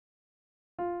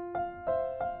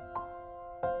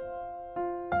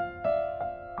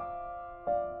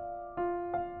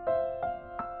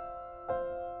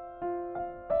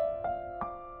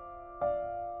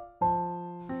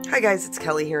Hi guys, it's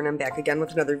Kelly here and I'm back again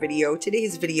with another video.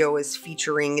 Today's video is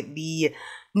featuring the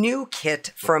new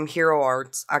kit from Hero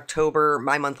Arts, October,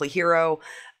 My Monthly Hero,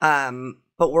 but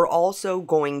we're also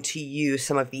going to use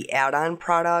some of the add-on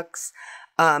products.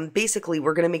 Basically,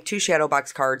 we're going to make 2 shadow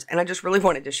box cards, and I just really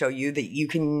wanted to show you that you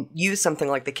can use something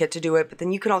like the kit to do it, but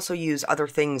then you can also use other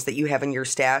things that you have in your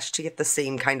stash to get the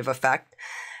same kind of effect.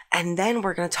 And then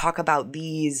we're going to talk about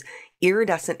these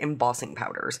iridescent embossing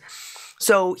powders.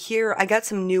 So here, I got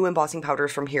some new embossing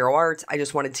powders from Hero Arts. I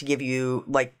just wanted to give you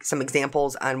like some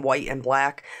examples on white and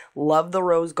black. Love the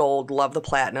rose gold, love the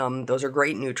platinum. Those are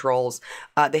great neutrals.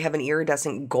 They have an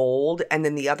iridescent gold, and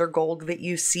then the other gold that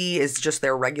you see is just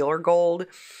their regular gold.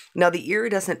 Now the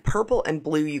iridescent purple and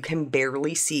blue you can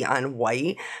barely see on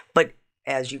white, but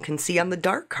as you can see on the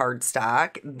dark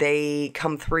cardstock, they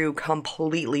come through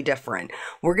completely different.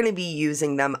 We're going to be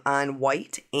using them on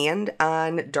white and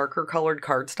on darker colored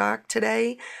cardstock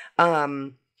today.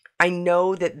 I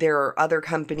know that there are other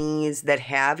companies that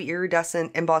have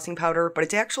iridescent embossing powder, but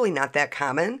it's actually not that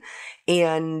common.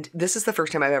 And this is the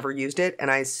first time I've ever used it, and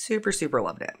I super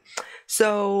loved it.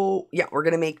 So yeah, we're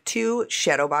going to make 2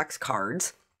 shadow box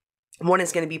cards. One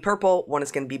is going to be purple, one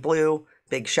is going to be blue.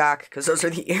 Big shock, because those are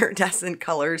the iridescent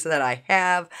colors that I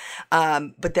have,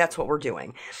 but that's what we're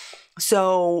doing.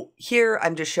 So here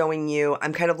I'm just showing you,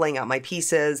 I'm kind of laying out my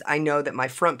pieces. I know that my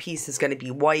front piece is going to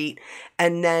be white,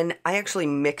 and then I actually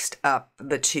mixed up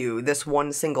the 2. This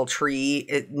one single tree,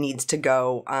 it needs to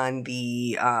go on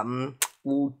the,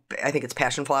 I think it's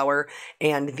passion flower,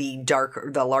 and the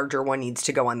larger one needs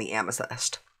to go on the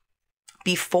amethyst.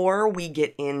 Before we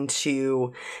get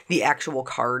into the actual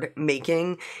card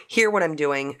making, here what I'm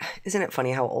doing, isn't it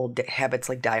funny how old habits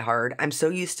like die hard? I'm so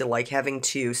used to like having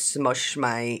to smush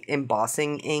my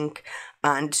embossing ink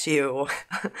onto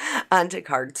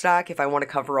cardstock if I want to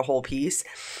cover a whole piece,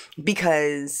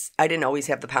 because I didn't always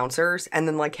have the pouncers, and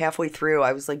then like halfway through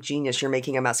I was like, genius, you're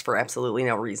making a mess for absolutely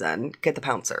no reason, get the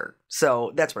pouncer.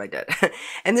 So that's what I did.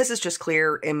 And this is just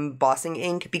clear embossing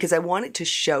ink because I wanted to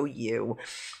show you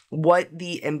what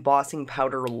the embossing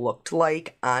powder looked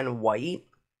like on white,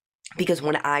 because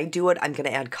when I do it, I'm going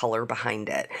to add color behind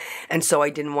it. And so I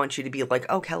didn't want you to be like,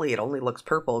 oh, Kelly, it only looks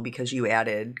purple because you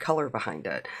added color behind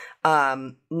it.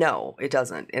 No, it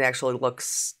doesn't. It actually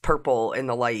looks purple in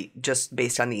the light just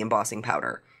based on the embossing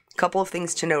powder. A couple of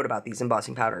things to note about these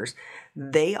embossing powders.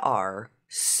 They are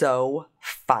so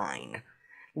fine.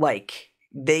 Like,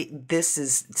 this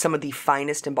is some of the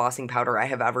finest embossing powder I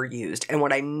have ever used. And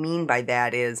what I mean by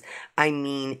that is,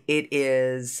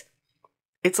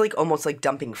 it's like almost like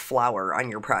dumping flour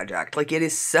on your project. Like, it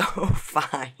is so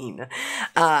fine.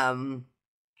 And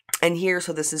here,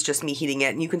 so this is just me heating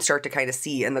it, and you can start to kind of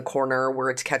see in the corner where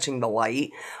it's catching the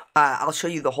light. I'll show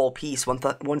you the whole piece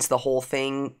once the whole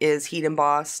thing is heat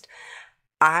embossed.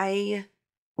 I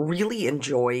really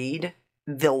enjoyed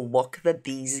the look that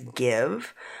these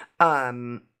give.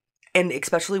 And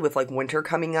especially with like winter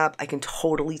coming up, I can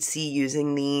totally see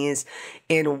using these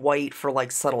in white for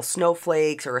like subtle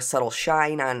snowflakes or a subtle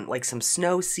shine on like some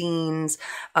snow scenes.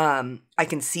 I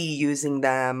can see using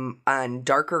them on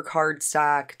darker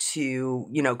cardstock to,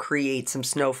 you know, create some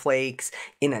snowflakes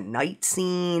in a night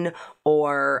scene,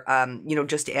 or, you know,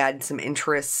 just add some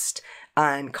interest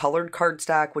on colored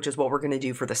cardstock, which is what we're going to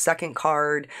do for the second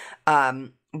card.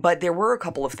 But there were a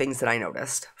couple of things that I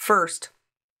noticed. First,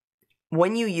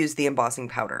 when you use the embossing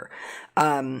powder,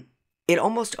 it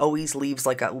almost always leaves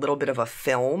like a little bit of a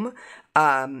film.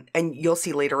 And you'll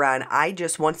see later on,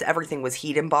 once everything was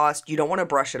heat embossed, you don't want to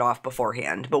brush it off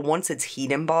beforehand, but once it's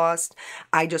heat embossed,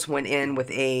 I just went in with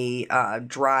a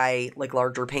dry, like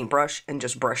larger paintbrush and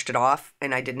just brushed it off,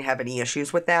 and I didn't have any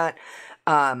issues with that.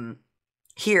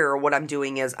 Here, what I'm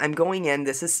doing is I'm going in,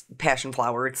 this is passion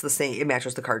flower, it's the same, it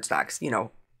matches the cardstocks, you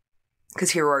know,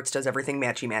 because Hero Arts does everything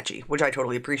matchy-matchy, which I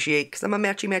totally appreciate because I'm a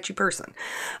matchy-matchy person.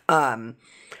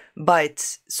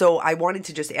 But so I wanted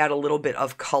to just add a little bit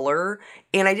of color,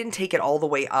 and I didn't take it all the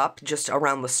way up, just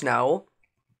around the snow.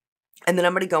 And then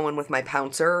I'm going to go in with my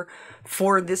pouncer.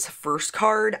 For this first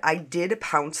card, I did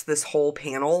pounce this whole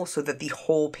panel so that the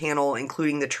whole panel,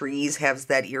 including the trees, has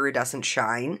that iridescent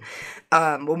shine.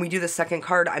 When we do the second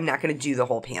card, I'm not going to do the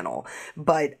whole panel.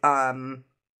 But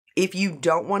if you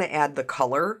don't want to add the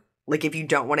color, like if you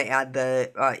don't want to add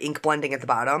the ink blending at the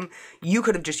bottom, you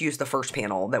could have just used the first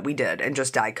panel that we did and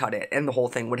just die cut it, and the whole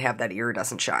thing would have that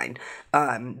iridescent shine.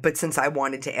 But since I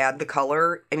wanted to add the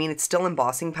color, I mean, it's still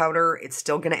embossing powder. It's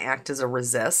still going to act as a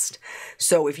resist.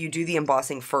 So if you do the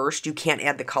embossing first, you can't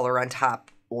add the color on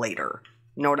top later.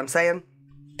 You know what I'm saying?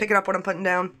 Picking up what I'm putting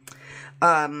down?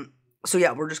 So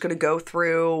yeah, we're just going to go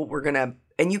through, we're going to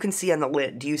And you can see on the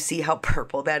lid, do you see how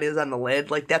purple that is on the lid?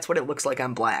 Like, that's what it looks like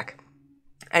on black.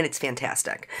 And it's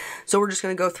fantastic. So we're just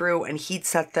going to go through and heat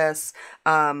set this.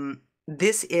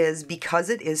 This is, because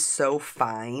it is so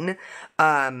fine,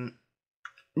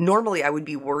 normally I would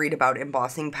be worried about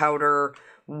embossing powder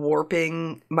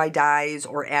warping my dies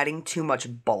or adding too much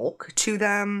bulk to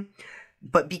them.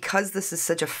 But because this is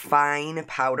such a fine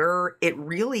powder, it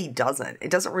really doesn't. It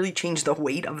doesn't really change the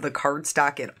weight of the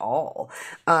cardstock at all.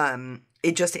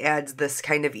 It just adds this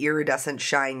kind of iridescent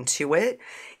shine to it.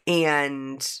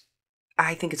 And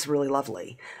I think it's really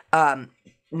lovely.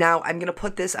 Now I'm going to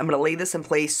put this, I'm going to lay this in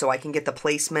place so I can get the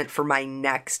placement for my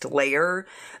next layer.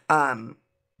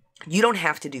 You don't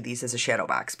have to do these as a shadow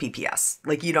box, PPS.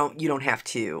 Like, you don't have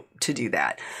to do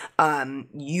that.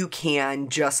 You can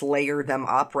just layer them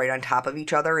up right on top of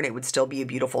each other and it would still be a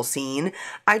beautiful scene.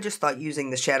 I just thought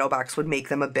using the shadow box would make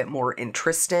them a bit more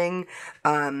interesting.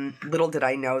 Little did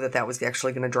I know that that was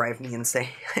actually going to drive me insane.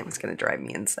 It was going to drive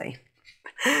me insane.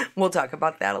 We'll talk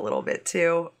about that a little bit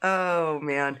too. Oh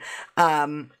man.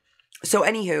 So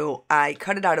anywho, I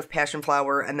cut it out of passion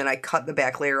flower and then I cut the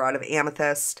back layer out of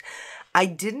amethyst. I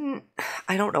don't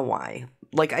know why.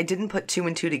 Like, I didn't put 2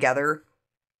 and 2 together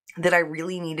that I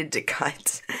really needed to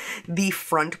cut the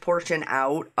front portion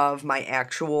out of my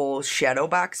actual shadow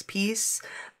box piece.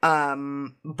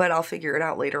 But I'll figure it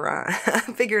out later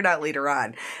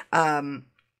on.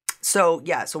 So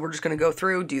yeah, so we're just going to go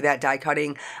through, do that die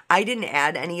cutting. I didn't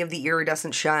add any of the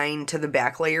iridescent shine to the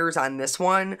back layers on this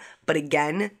one, but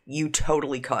again, you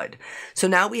totally could. So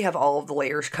now we have all of the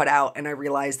layers cut out and I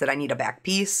realized that I need a back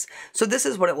piece. So this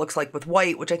is what it looks like with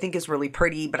white, which I think is really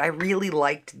pretty, but I really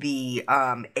liked the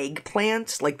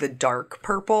eggplant, like the dark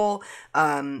purple,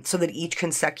 so that each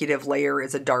consecutive layer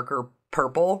is a darker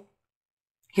purple.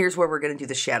 Here's where we're going to do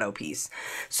the shadow piece.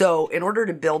 So in order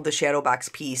to build the shadow box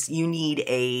piece, you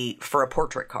need for a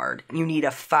portrait card, you need a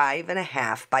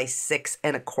 5.5 by 6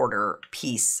 1/4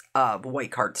 piece of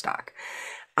white cardstock.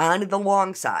 On the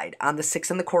long side, on the 6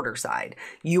 1/4 side,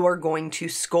 you are going to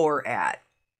score at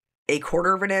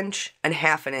 1/4 inch and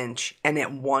 1/2 inch and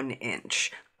at 1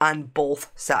 inch on both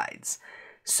sides.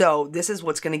 So this is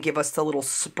what's going to give us the little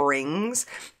springs.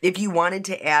 If you wanted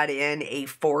to add in a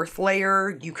 4th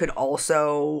layer, you could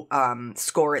also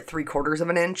score at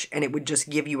 3/4 inch and it would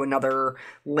just give you another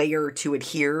layer to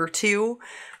adhere to.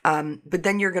 But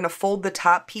then you're going to fold the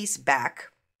top piece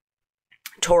back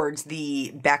towards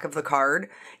the back of the card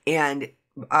and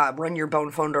run your bone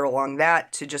folder along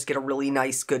that to just get a really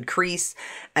nice good crease.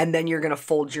 And then you're going to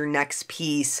fold your next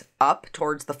piece up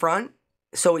towards the front.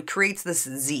 So it creates this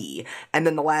Z, and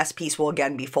then the last piece will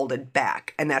again be folded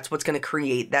back, and that's what's going to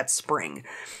create that spring.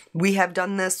 We have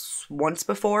done this once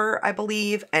before, I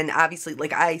believe, and obviously,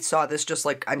 like, I saw this just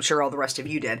like I'm sure all the rest of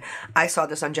you did. I saw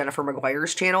this on Jennifer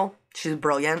McGuire's channel. She's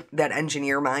brilliant, that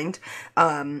engineer mind.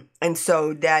 And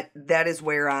so that is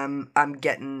where I'm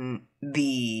getting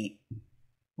the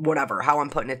whatever, how I'm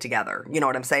putting it together. You know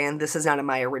what I'm saying? This is not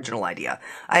my original idea.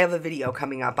 I have a video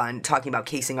coming up on talking about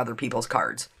casing other people's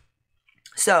cards.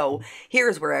 So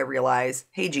here's where I realize,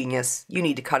 hey, genius, you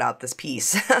need to cut out this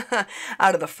piece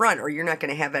out of the front or you're not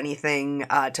going to have anything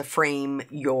to frame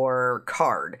your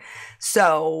card.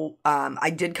 So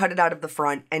I did cut it out of the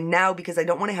front. And now, because I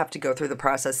don't want to have to go through the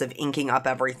process of inking up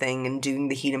everything and doing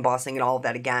the heat embossing and all of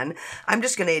that again, I'm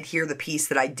just going to adhere the piece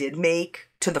that I did make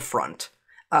to the front.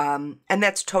 And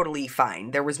that's totally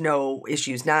fine. There was no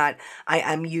issues.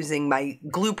 I'm using my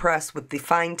glue press with the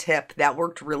fine tip. That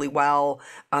worked really well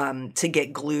to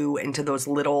get glue into those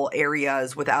little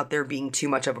areas without there being too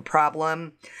much of a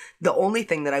problem. The only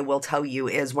thing that I will tell you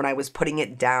is when I was putting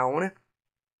it down,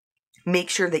 make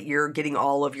sure that you're getting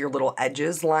all of your little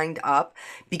edges lined up,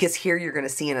 because here you're going to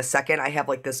see in a second, I have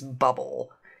like this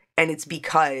bubble. And it's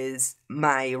because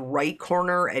my right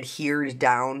corner adhered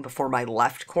down before my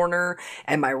left corner,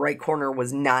 and my right corner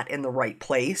was not in the right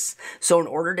place. So in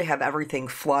order to have everything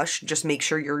flush, just make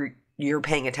sure you're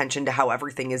paying attention to how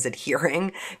everything is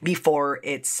adhering before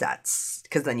it sets,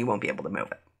 because then you won't be able to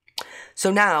move it.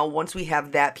 So now, once we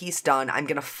have that piece done, I'm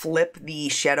going to flip the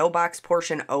shadow box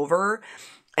portion over,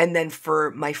 and then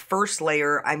for my first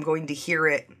layer, I'm going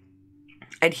to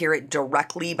adhere it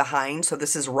directly behind. So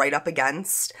this is right up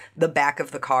against the back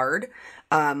of the card.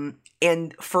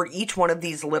 And for each one of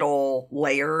these little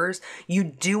layers, you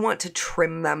do want to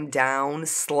trim them down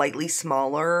slightly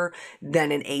smaller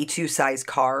than an A2 size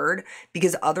card,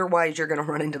 because otherwise you're going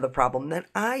to run into the problem that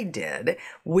I did,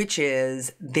 which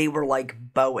is they were like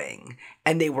bowing,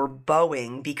 and they were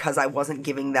bowing because I wasn't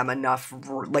giving them enough,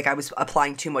 like I was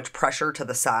applying too much pressure to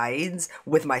the sides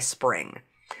with my spring.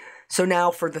 So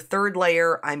now for the third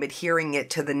layer, I'm adhering it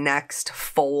to the next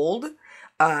fold.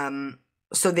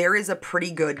 So there is a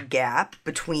pretty good gap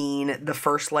between the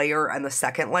first layer and the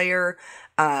second layer.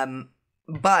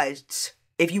 But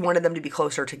if you wanted them to be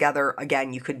closer together,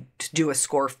 again, you could do a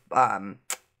score and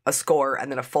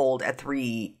then a fold at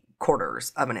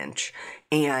 3/4 of an inch,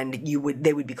 and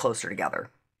they would be closer together.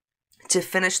 To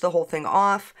finish the whole thing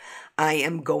off, I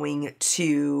am going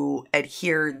to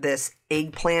adhere this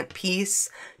eggplant piece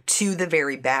to the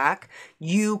very back.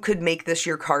 You could make this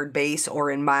your card base, or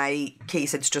in my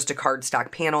case, it's just a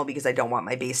cardstock panel because I don't want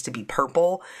my base to be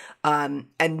purple. And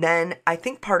then I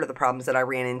think part of the problems that I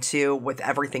ran into with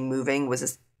everything moving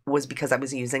was because I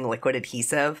was using liquid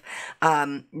adhesive.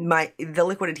 The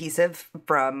liquid adhesive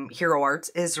from Hero Arts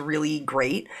is really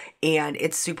great and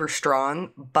it's super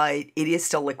strong, but it is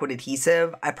still liquid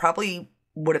adhesive. I probably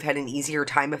would have had an easier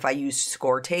time if I used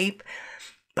score tape,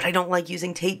 but I don't like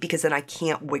using tape because then I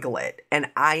can't wiggle it.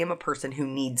 And I am a person who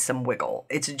needs some wiggle.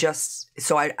 It's just,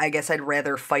 so I guess I'd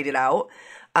rather fight it out.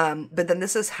 But then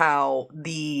this is how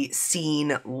the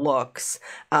scene looks.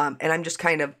 And I'm just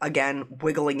kind of, again,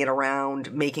 wiggling it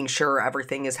around, making sure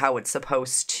everything is how it's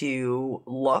supposed to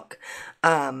look.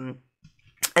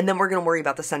 And then we're going to worry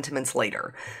about the sentiments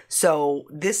later. So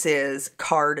this is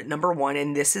card number 1,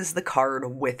 and this is the card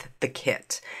with the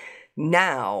kit.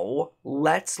 Now,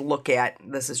 let's look at,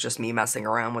 this is just me messing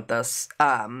around with this.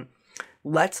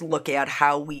 Let's look at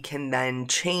how we can then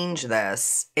change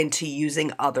this into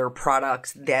using other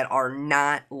products that are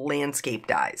not landscape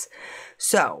dies.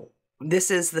 So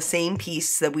this is the same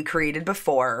piece that we created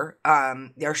before,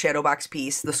 our shadow box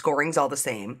piece. The scoring's all the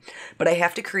same, but I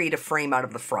have to create a frame out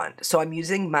of the front. So I'm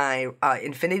using my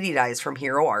infinity dies from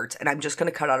Hero Arts, and I'm just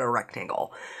going to cut out a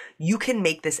rectangle. You can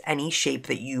make this any shape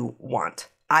that you want.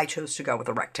 I chose to go with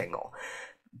a rectangle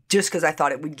just because I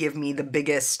thought it would give me the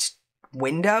biggest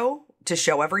window to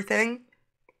show everything.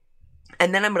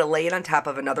 And then I'm going to lay it on top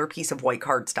of another piece of white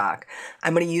cardstock.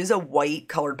 I'm going to use a white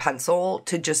colored pencil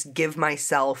to just give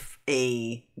myself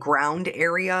a ground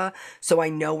area so I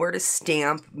know where to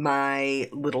stamp my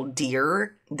little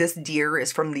deer. This deer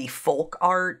is from the folk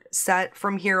art set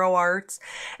from Hero Arts,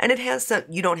 and it has some,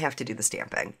 you don't have to do the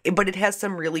stamping, but it has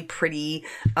some really pretty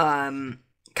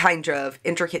kind of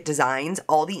intricate designs.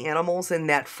 All the animals in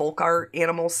that folk art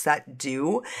animal set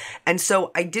do. And so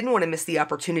I didn't want to miss the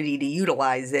opportunity to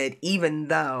utilize it, even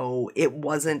though it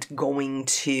wasn't going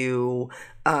to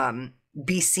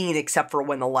be seen except for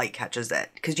when the light catches it.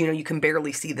 Because, you know, you can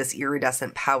barely see this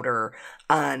iridescent powder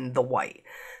on the white.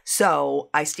 So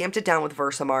I stamped it down with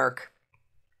Versamark,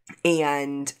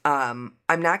 and I'm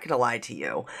not going to lie to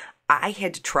you, I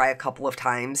had to try a couple of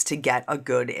times to get a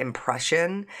good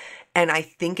impression. And I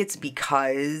think it's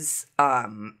because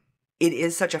it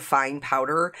is such a fine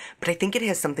powder, but I think it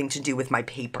has something to do with my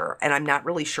paper. And I'm not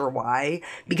really sure why,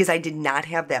 because I did not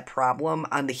have that problem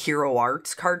on the Hero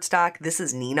Arts cardstock. This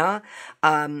is Nina.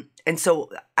 And so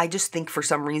I just think for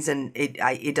some reason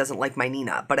it doesn't like my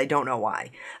Nina, but I don't know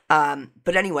why.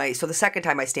 But anyway, so the second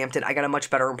time I stamped it, I got a much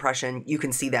better impression. You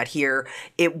can see that here.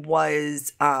 It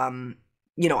was,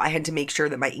 you know, I had to make sure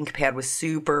that my ink pad was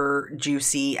super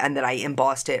juicy and that I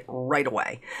embossed it right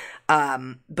away.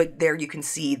 But there you can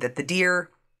see that the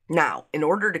deer. Now, in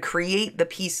order to create the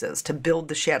pieces to build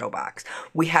the shadow box,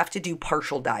 we have to do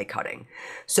partial die cutting.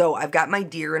 So I've got my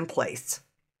deer in place.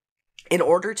 In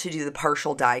order to do the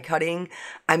partial die cutting,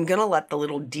 I'm going to let the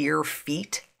little deer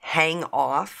feet hang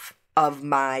off of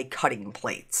my cutting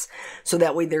plates. So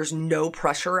that way there's no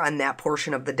pressure on that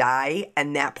portion of the die,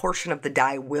 and that portion of the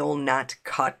die will not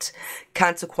cut.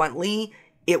 Consequently,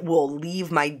 it will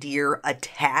leave my deer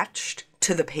attached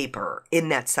to the paper in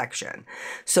that section.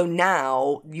 So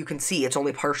now you can see it's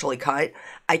only partially cut.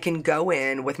 I can go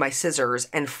in with my scissors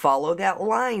and follow that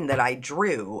line that I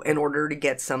drew in order to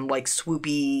get some like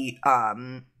swoopy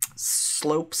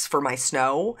slopes for my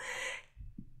snow,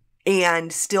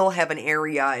 and still have an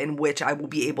area in which I will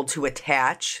be able to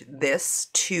attach this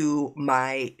to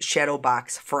my shadow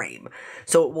box frame.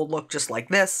 So it will look just like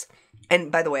this.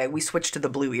 And by the way, we switched to the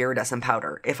blue iridescent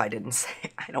powder. If I didn't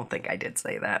say, I don't think I did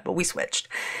say that, but we switched.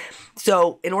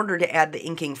 So in order to add the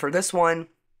inking for this one,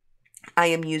 I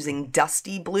am using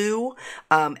Dusty Blue,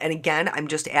 and again, I'm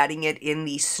just adding it in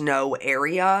the snow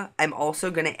area. I'm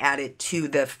also going to add it to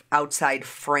the outside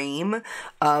frame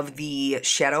of the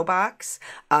shadow box,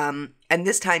 and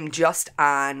this time just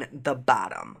on the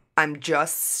bottom. I'm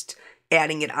just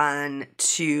adding it on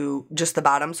to just the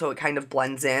bottom so it kind of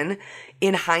blends in.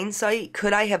 In hindsight,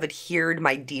 could I have adhered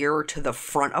my deer to the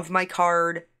front of my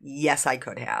card? Yes, I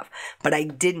could have, but I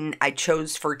didn't. I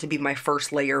chose for it to be my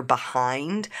first layer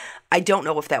behind. I don't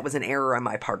know if that was an error on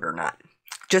my part or not.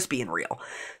 Just being real.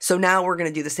 So now we're going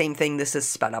to do the same thing. This is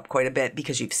sped up quite a bit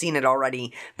because you've seen it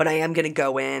already, but I am going to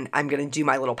go in, I'm going to do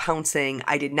my little pouncing.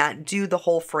 I did not do the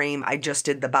whole frame. I just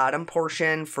did the bottom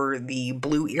portion for the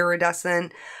blue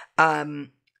iridescent. And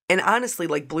honestly,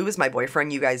 like, blue is my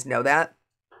boyfriend. You guys know that.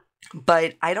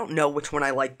 But I don't know which one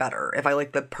I like better. If I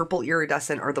like the purple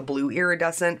iridescent or the blue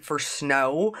iridescent for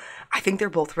snow, I think they're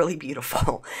both really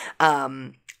beautiful.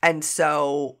 And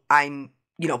so I'm,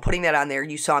 you know, putting that on there.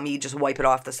 You saw me just wipe it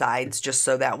off the sides just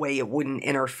so that way it wouldn't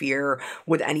interfere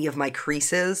with any of my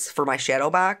creases for my shadow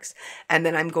box. And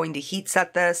then I'm going to heat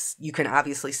set this. You can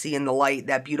obviously see in the light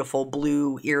that beautiful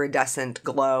blue iridescent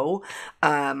glow.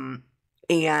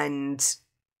 And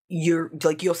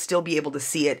you'll still be able to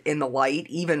see it in the light,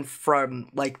 even from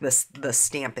like the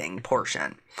stamping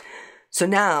portion. So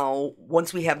now,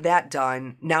 once we have that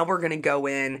done, now we're going to go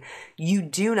in. You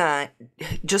do not,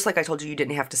 just like I told you, you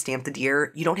didn't have to stamp the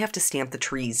deer. You don't have to stamp the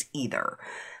trees either.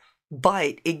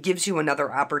 But it gives you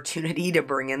another opportunity to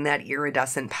bring in that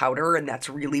iridescent powder. And that's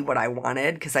really what I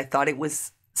wanted because I thought it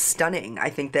was stunning. I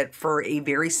think that for a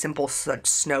very simple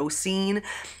snow scene,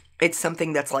 it's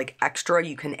something that's like extra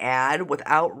you can add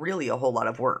without really a whole lot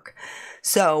of work.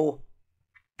 So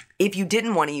if you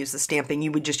didn't want to use the stamping,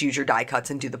 you would just use your die cuts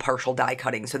and do the partial die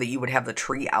cutting so that you would have the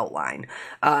tree outline.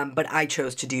 But I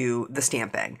chose to do the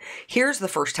stamping. Here's the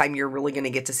first time you're really going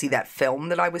to get to see that film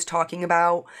that I was talking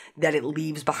about, that it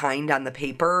leaves behind on the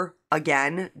paper.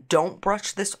 Again, don't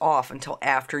brush this off until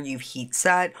after you've heat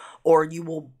set, or you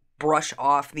will brush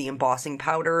off the embossing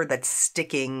powder that's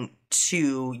sticking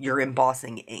to your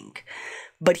embossing ink.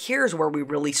 But here's where we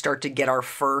really start to get our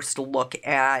first look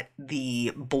at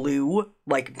the blue,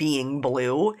 like being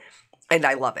blue, and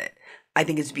I love it. I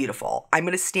think it's beautiful. I'm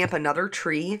going to stamp another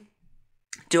tree.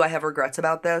 Do I have regrets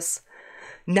about this?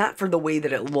 Not for the way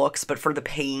that it looks, but for the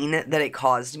pain that it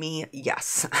caused me.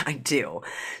 Yes, I do.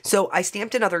 So I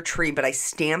stamped another tree, but I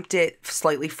stamped it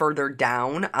slightly further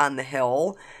down on the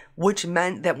hill, which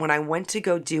meant that when I went to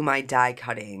go do my die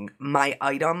cutting, my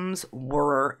items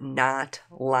were not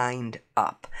lined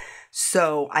up.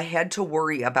 So I had to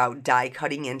worry about die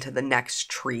cutting into the next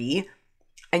tree.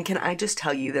 And can I just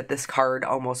tell you that this card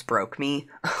almost broke me?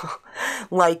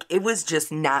 Like, it was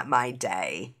just not my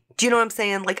day. Do you know what I'm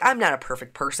saying? Like, I'm not a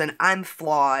perfect person. I'm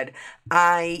flawed.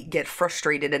 I get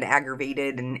frustrated and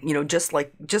aggravated and, you know, just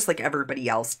like everybody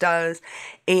else does.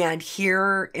 And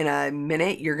here in a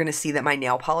minute, you're going to see that my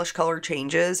nail polish color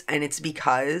changes. And it's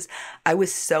because I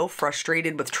was so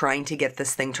frustrated with trying to get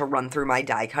this thing to run through my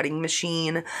die cutting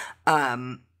machine,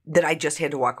 that I just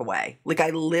had to walk away. Like,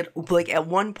 at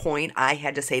one point I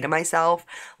had to say to myself,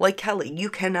 like, Kelly, you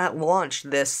cannot launch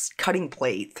this cutting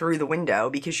plate through the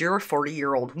window because you're a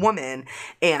 40-year-old woman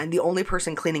and the only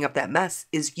person cleaning up that mess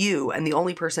is you, and the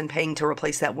only person paying to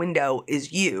replace that window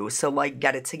is you. So, like,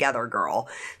 get it together, girl.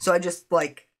 So I just,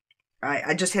 like,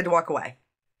 I just had to walk away.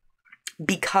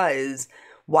 Because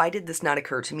why did this not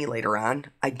occur to me later on?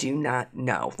 I do not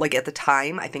know. Like, at the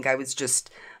time, I think I was just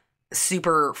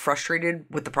super frustrated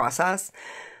with the process.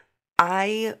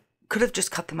 I could have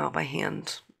just cut them out by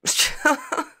hand.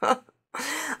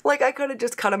 Like, I could have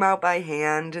just cut them out by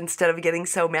hand instead of getting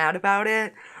so mad about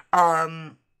it.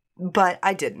 But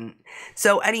I didn't.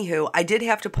 So anywho, I did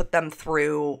have to put them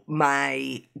through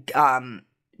my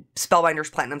Spellbinders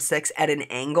Platinum 6 at an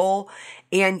angle.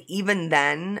 And even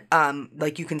then,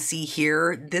 like you can see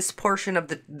here, this portion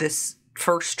of this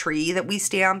first tree that we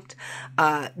stamped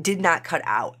did not cut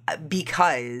out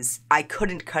because I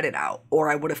couldn't cut it out, or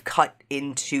I would have cut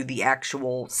into the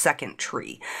actual second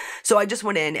tree. So I just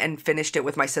went in and finished it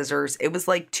with my scissors. It was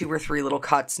like 2 or 3 little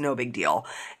cuts, no big deal.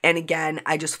 And again,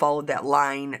 I just followed that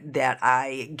line that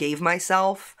I gave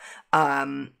myself.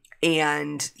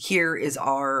 And here is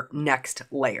our next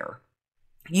layer.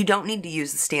 You don't need to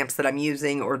use the stamps that I'm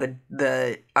using or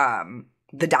the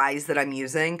dies that I'm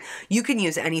using. You can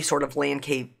use any sort of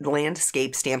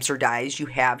landscape stamps or dies you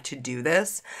have to do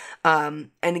this. And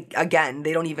again,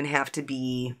 they don't even have to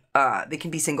be, they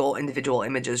can be single individual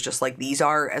images just like these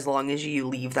are, as long as you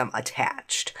leave them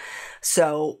attached.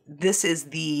 So this is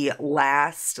the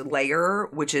last layer,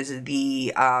 which is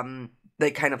the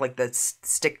kind of like the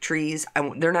stick trees.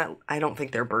 I don't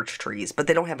think they're birch trees, but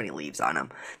they don't have any leaves on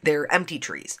them. They're empty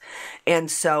trees.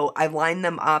 And so I lined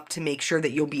them up to make sure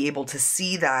that you'll be able to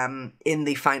see them in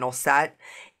the final set.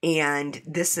 And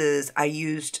this is, I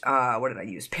used, what did I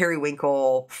use?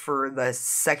 Periwinkle for the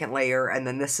second layer. And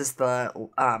then this is the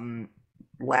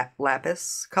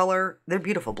lapis color. They're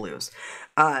beautiful blues.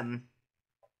 And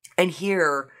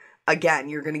here, again,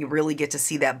 you're going to really get to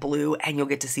see that blue, and you'll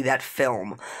get to see that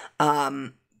film.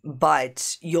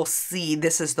 But you'll see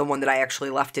this is the one that I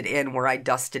actually left it in where I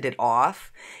dusted it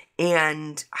off.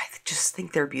 And I just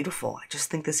think they're beautiful. I just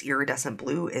think this iridescent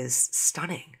blue is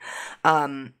stunning.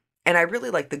 And I really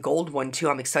like the gold one too.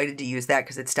 I'm excited to use that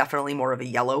because it's definitely more of a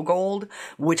yellow gold,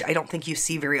 which I don't think you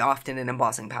see very often in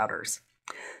embossing powders.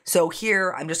 So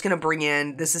here, I'm just going to bring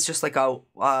in, this is just like a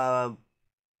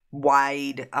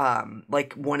wide,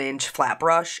 like 1-inch flat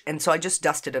brush. And so I just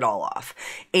dusted it all off.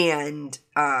 And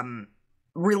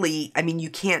really, I mean,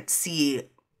 you can't see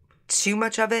too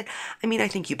much of it. I mean, I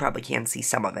think you probably can see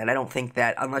some of it. I don't think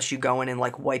that unless you go in and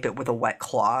like wipe it with a wet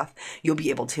cloth, you'll be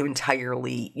able to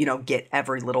entirely, you know, get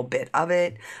every little bit of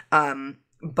it.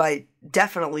 But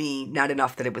definitely not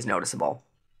enough that it was noticeable.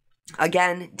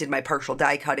 Again, did my partial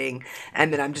die cutting,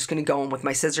 and then I'm just going to go in with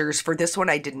my scissors. For this one,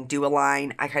 I didn't do a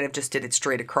line. I kind of just did it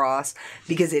straight across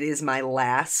because it is my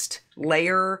last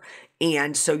layer,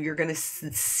 and so you're going to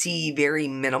see very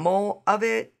minimal of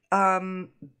it,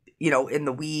 you know, in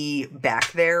the wee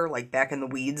back there, like back in the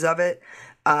weeds of it.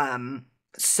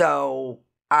 So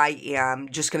I am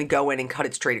just going to go in and cut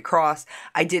it straight across.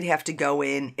 I did have to go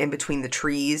in between the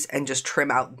trees and just trim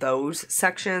out those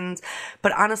sections.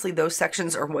 But honestly, those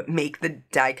sections are what make the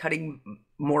die cutting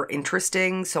more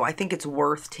interesting. So I think it's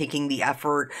worth taking the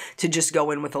effort to just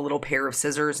go in with a little pair of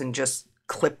scissors and just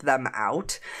clip them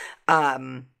out.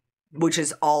 Which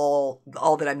is all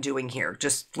that I'm doing here.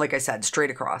 Just like I said, straight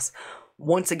across.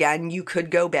 Once again, you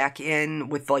could go back in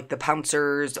with like the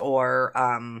pouncers or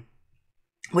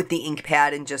with the ink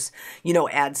pad and just, you know,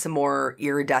 add some more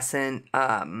iridescent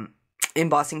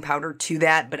embossing powder to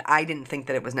that, but I didn't think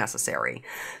that it was necessary.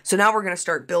 So now we're going to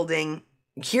start building.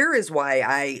 Here is why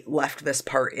I left this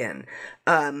part in.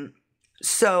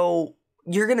 So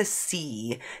you're going to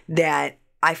see that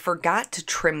I forgot to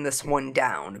trim this one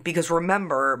down because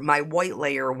remember my white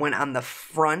layer went on the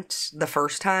front the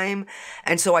first time,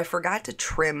 and so I forgot to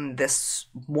trim this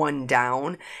one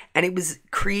down, and it was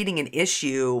creating an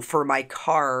issue for my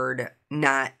card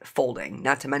not folding.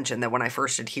 Not to mention that when I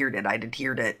first adhered it, I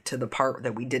adhered it to the part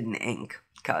that we didn't ink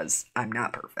because I'm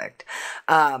not perfect.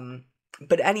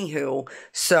 But anywho,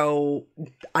 so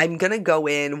I'm going to go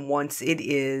in once it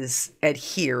is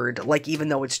adhered, like even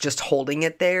though it's just holding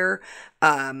it there.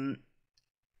 I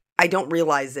don't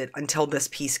realize it until this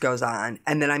piece goes on,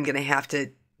 and then I'm going to have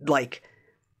to like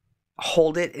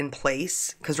hold it in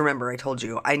place. Because remember, I told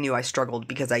you, I knew I struggled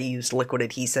because I used liquid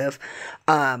adhesive.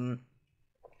 But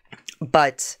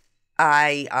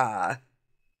I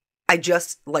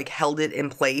just like held it in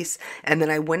place, and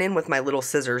then I went in with my little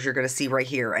scissors, you're going to see right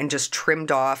here, and just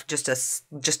trimmed off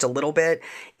just a little bit.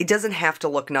 It doesn't have to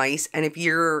look nice, and if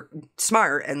you're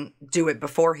smart and do it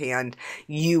beforehand,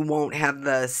 you won't have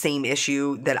the same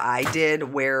issue that I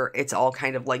did where it's all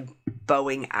kind of like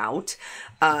bowing out.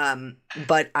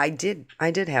 But I did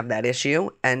have that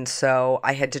issue, and so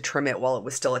I had to trim it while it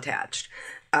was still attached.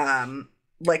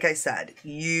 Like I said,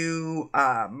 you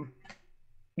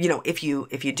know, if you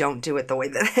don't do it the way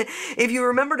that, if you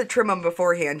remember to trim them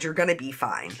beforehand, you're going to be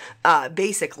fine.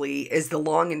 Basically is the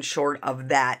long and short of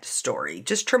that story.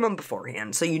 Just trim them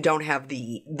beforehand so you don't have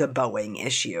the bowing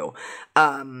issue.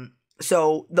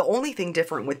 So the only thing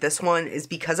different with this one is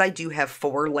because I do have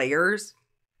 4 layers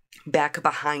back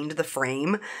behind the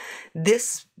frame,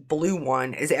 this blue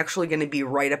one is actually going to be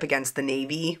right up against the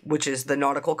navy, which is the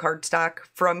nautical cardstock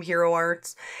from Hero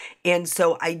Arts. And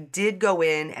so I did go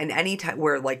in, and any time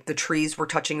where like the trees were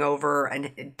touching over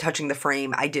and touching the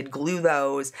frame, I did glue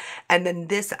those. And then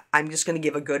this, I'm just going to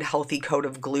give a good healthy coat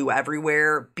of glue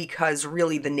everywhere because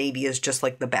really the navy is just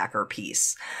like the backer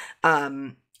piece.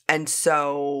 And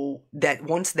so that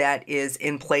once that is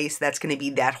in place, that's going to be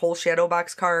that whole shadow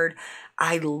box card.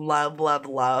 I love, love,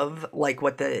 love like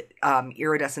what the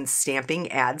iridescent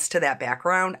stamping adds to that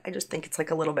background. I just think it's like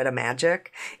a little bit of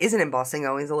magic. Isn't embossing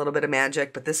always a little bit of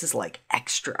magic? But this is like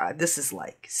extra. This is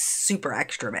like super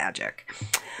extra magic.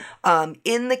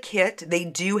 In the kit, they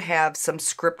do have some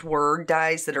script word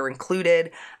dies that are included.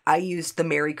 I used the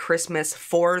Merry Christmas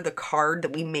for the card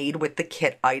that we made with the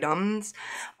kit items.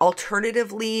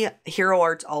 Alternatively, Hero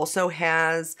Arts also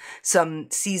has some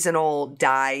seasonal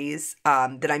dies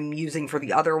that I'm using for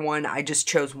the other one. I just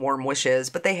chose Warm Wishes,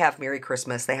 but they have Merry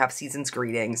Christmas, they have Season's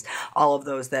Greetings, all of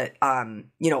those that,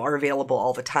 you know, are available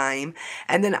all the time.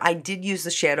 And then I did use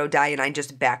the shadow die, and I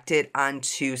just backed it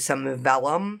onto some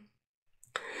vellum.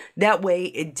 That way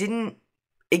it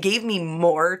gave me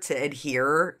more to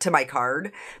adhere to my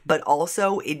card, but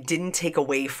also it didn't take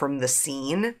away from the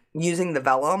scene using the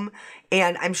vellum.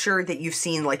 And I'm sure that you've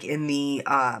seen like in the,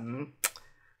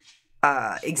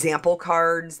 example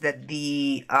cards that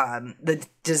the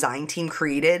design team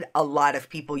created, a lot of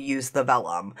people use the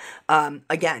vellum.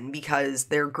 Again, because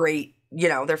they're great, you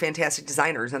know, they're fantastic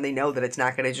designers and they know that it's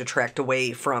not going to detract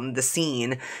away from the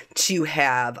scene to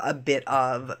have a bit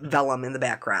of vellum in the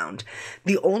background.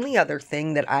 The only other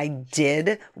thing that I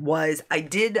did was I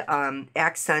did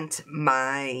accent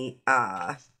my,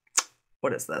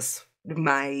 what is this?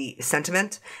 My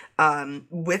sentiment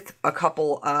with a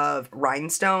couple of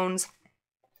rhinestones.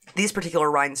 These particular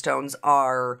rhinestones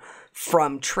are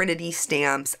from Trinity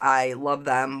Stamps. I love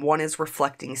them. One is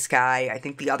reflecting sky. I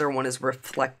think the other one is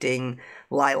reflecting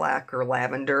lilac or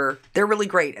lavender. They're really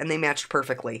great and they matched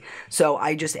perfectly. So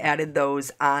I just added those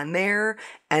on there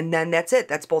and then that's it.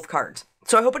 That's both cards.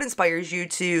 So I hope it inspires you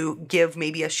to give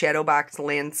maybe a shadow box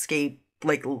landscape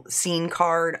like scene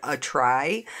card a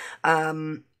try.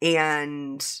 And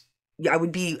yeah, I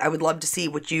would love to see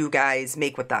what you guys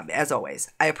make with them, as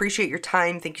always. I appreciate your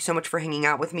time. Thank you so much for hanging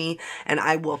out with me, and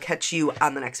I will catch you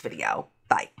on the next video.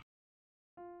 Bye.